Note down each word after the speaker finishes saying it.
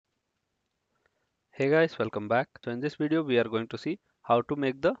Hey guys, welcome back. So in this video we are going to see how to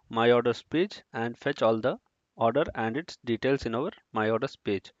make the My Orders page and fetch all the order and its details in our My Orders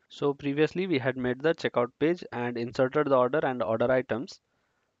page. So previously we had made the checkout page and inserted the order and order items,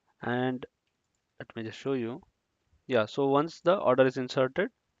 and let me just show you. Yeah, so once the order is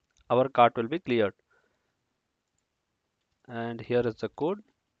inserted, our cart will be cleared, and here is the code.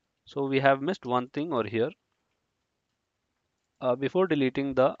 So we have missed one thing over here. Before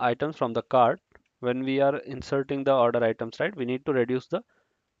deleting the items from the cart, when we are inserting the order items, right, we need to reduce the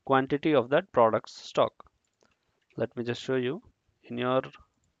quantity of that product's stock. Let me just show you. In your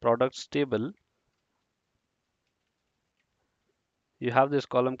products table, you have this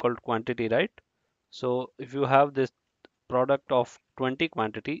column called quantity, right? So if you have this product of 20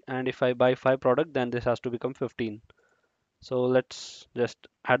 quantity, and if I buy 5 product, then this has to become 15. So let's just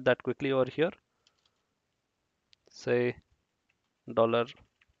add that quickly over here. Say dollar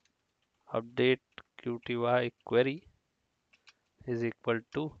update qty query is equal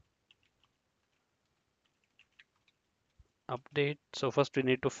to update. So first we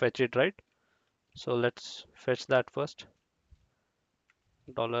need to fetch it, right? So let's fetch that first.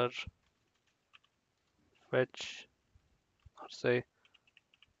 Dollar fetch, or say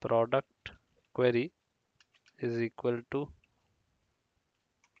product query is equal to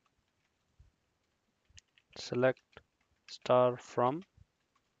select star from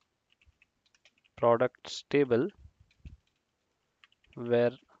products table,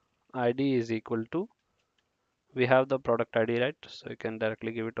 where id is equal to, we have the product id, right? So you can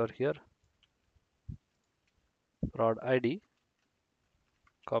directly give it over here, prod id,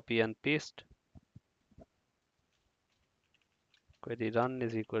 copy and paste. Query run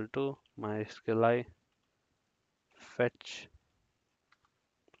is equal to mysqli fetch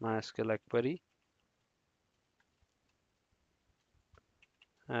mysqli query,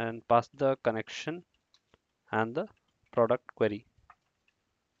 and pass the connection and the product query.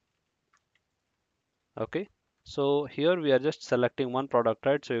 Okay, so here we are just selecting one product,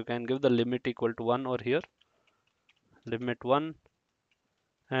 right? So you can give the limit equal to 1 over here, limit 1,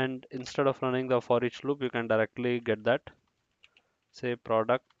 and instead of running the for each loop, you can directly get that. Say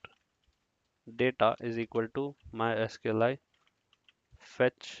product data is equal to mysqli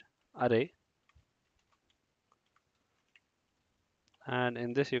fetch array, and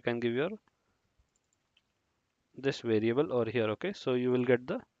in this you can give your this variable over here. Okay, so you will get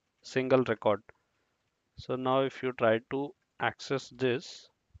the single record. So now if you try to access this,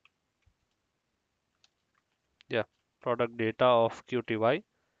 yeah, product data of qty,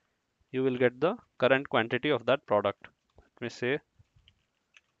 you will get the current quantity of that product. Let me say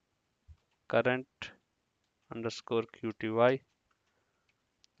current underscore qty.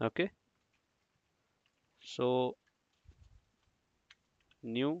 Okay, so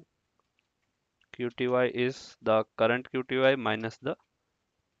new qty is the current qty minus the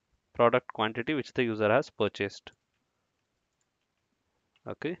product quantity which the user has purchased.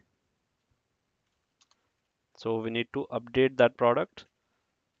 Okay, so we need to update that product.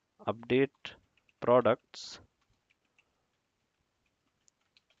 Update products,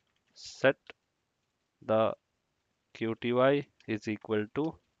 set the qty is equal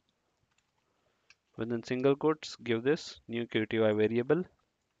to, within single quotes, give this new qty variable,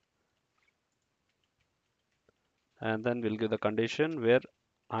 and then we'll give the condition where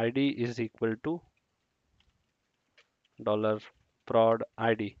id is equal to dollar prod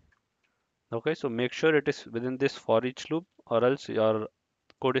id. Okay, so make sure it is within this for each loop, or else your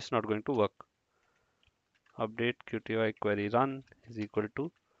code is not going to work. Update qty query run is equal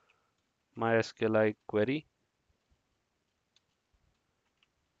to mysqli query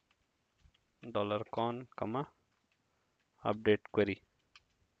dollar $con comma update query.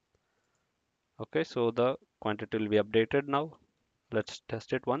 Okay, so the quantity will be updated now. Let's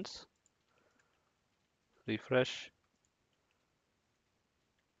test it once. Refresh.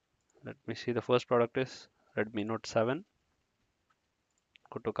 Let me see. The first product is Redmi Note 7.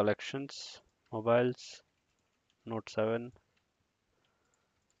 Go to collections, mobiles, Note 7,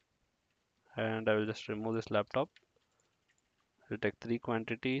 and I will just remove this laptop. We'll take 3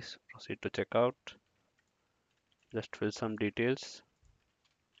 quantities, proceed to checkout, just fill some details.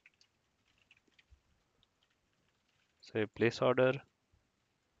 Say place order,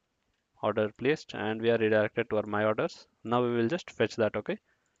 order placed, and we are redirected to our my orders. Now we will just fetch that. Okay,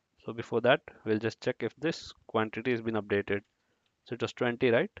 so before that we'll just check if this quantity has been updated. So it was 20,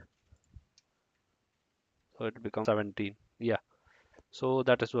 right? So it becomes 17. Yeah, so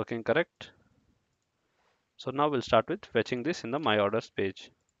that is working correct. So now we'll start with fetching this in the my orders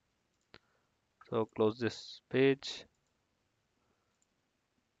page. So close this page,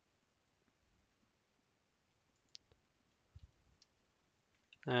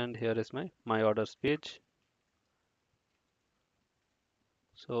 and here is my orders page.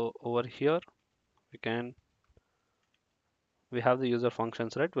 So over here we have the user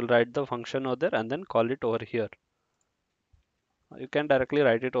functions, right? We'll write the function over there and then call it over here. You can directly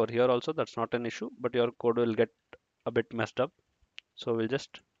write it over here also, that's not an issue, but your code will get a bit messed up. So we'll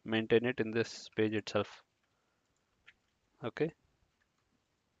just maintain it in this page itself. Okay.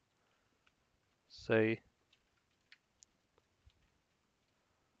 Say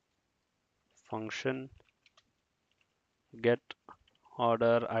function get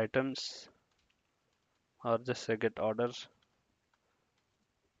order items, or just say get orders.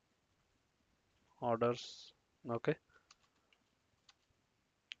 Okay.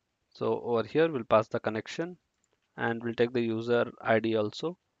 So over here we'll pass the connection and we'll take the user ID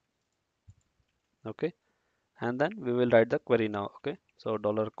also. Okay. And then we will write the query now. Okay. So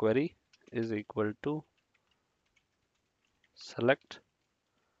 $query is equal to select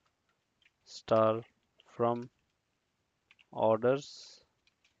star from orders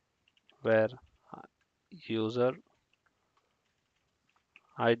where user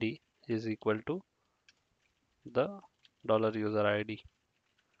ID is equal to the $user ID.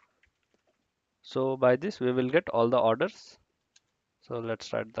 So by this we will get all the orders. So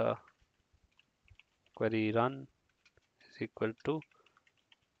let's write the query run is equal to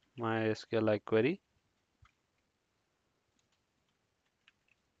MySQL query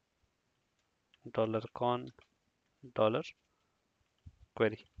 $con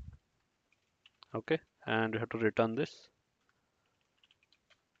 $query. Okay, and we have to return this.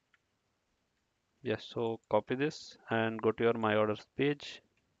 Yes, so copy this and go to your my orders page,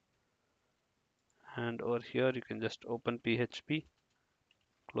 and over here you can just open PHP,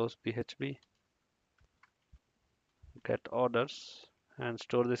 close PHP, get orders, and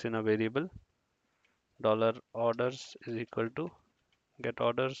store this in a variable. $orders is equal to get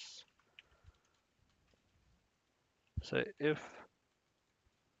orders. So if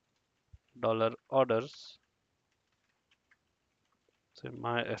 $orders, so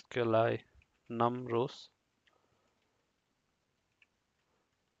MySQL num rows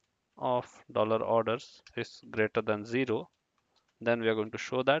of $orders is greater than 0, then we are going to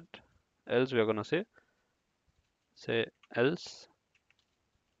show that. Else we are going to say else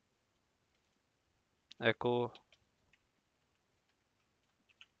echo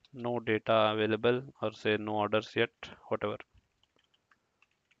no data available, or say no orders yet, whatever.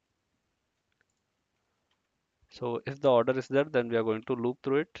 So if the order is there, then we are going to loop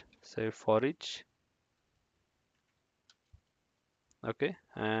through it, say for each. Okay,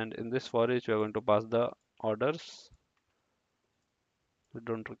 and in this for each we are going to pass the orders. We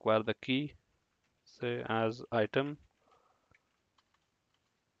don't require the key, say as item.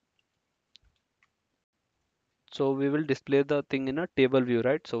 So we will display the thing in a table view,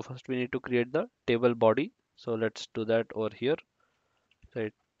 right? So first we need to create the table body. So let's do that over here.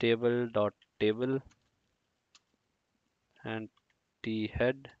 Say table and t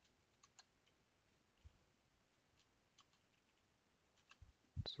head.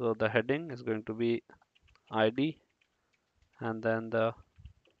 So the heading is going to be ID, and then the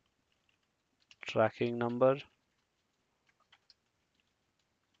tracking number,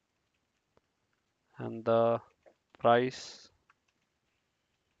 and the price.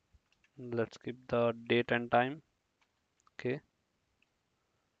 Let's keep the date and time. Okay,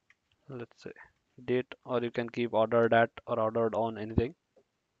 let's say date, or you can keep ordered at or ordered on, anything.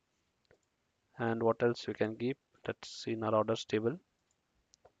 And what else you can keep? Let's see in our orders table.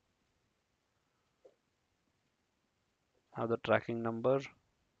 Have the tracking number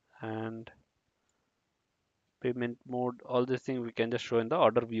and payment mode. All these things we can just show in the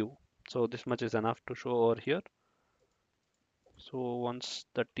order view. So this much is enough to show over here. So once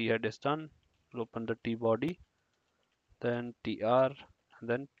the t head is done, we'll open the t body, then tr, and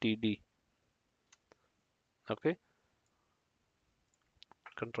then td. Okay,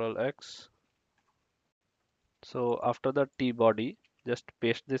 control X. So after the t body, just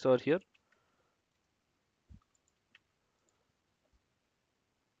paste this over here,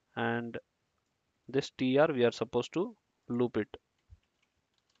 and this tr we are supposed to loop it.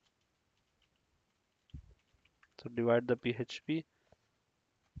 So divide the PHP.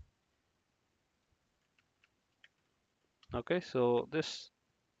 Okay, so this,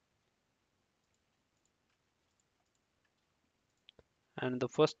 and the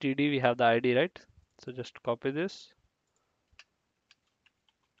first td we have the ID, right? So just copy this,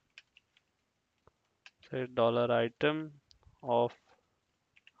 say $item of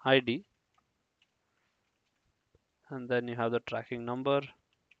ID, and then you have the tracking number,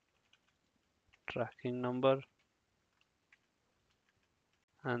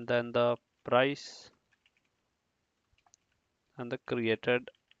 and then the price and the created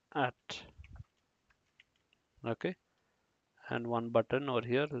at. Okay, and one button over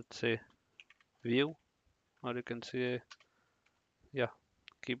here, let's say view, or you can say, yeah,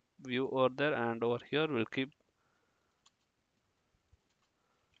 keep view over there, and over here we'll keep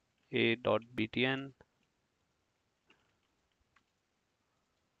a.btn.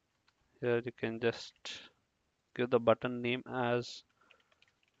 Here you can just give the button name as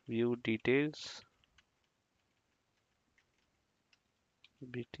view details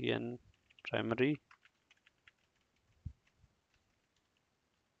btn primary,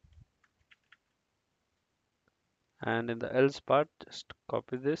 and in the else part just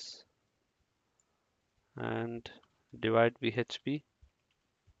copy this and divide php,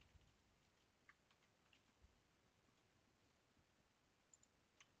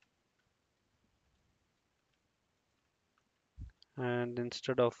 and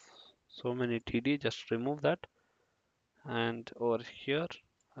instead of so many td just remove that, and over here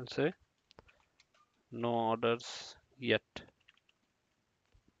I'll say no orders yet,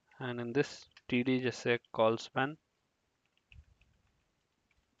 and in this td just say call span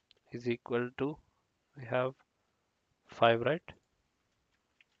is equal to, we have 5, right?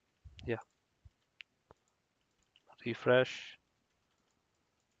 Yeah, refresh.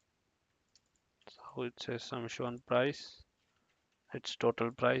 So it says sum shown price, it's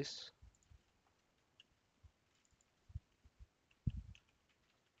total price.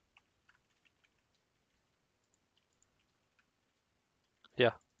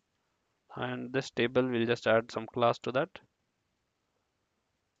 Yeah, and this table will just add some class to that.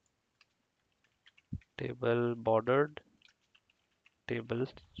 Table bordered, table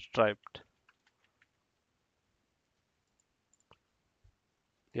striped.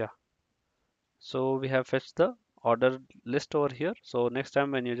 Yeah, so we have fetched the order list over here. So next time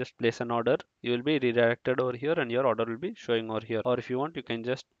when you just place an order, you will be redirected over here and your order will be showing over here. Or if you want, you can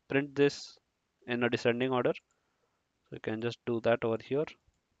just print this in a descending order. So you can just do that over here.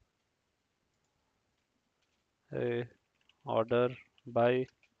 A order by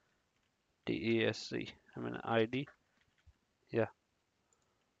TESC, I mean ID. Yeah,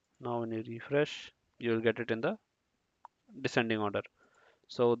 now when you refresh, you will get it in the descending order.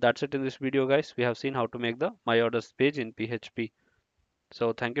 So that's it in this video, guys. We have seen how to make the my orders page in PHP.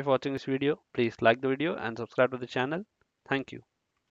 So thank you for watching this video. Please like the video and subscribe to the channel. Thank you.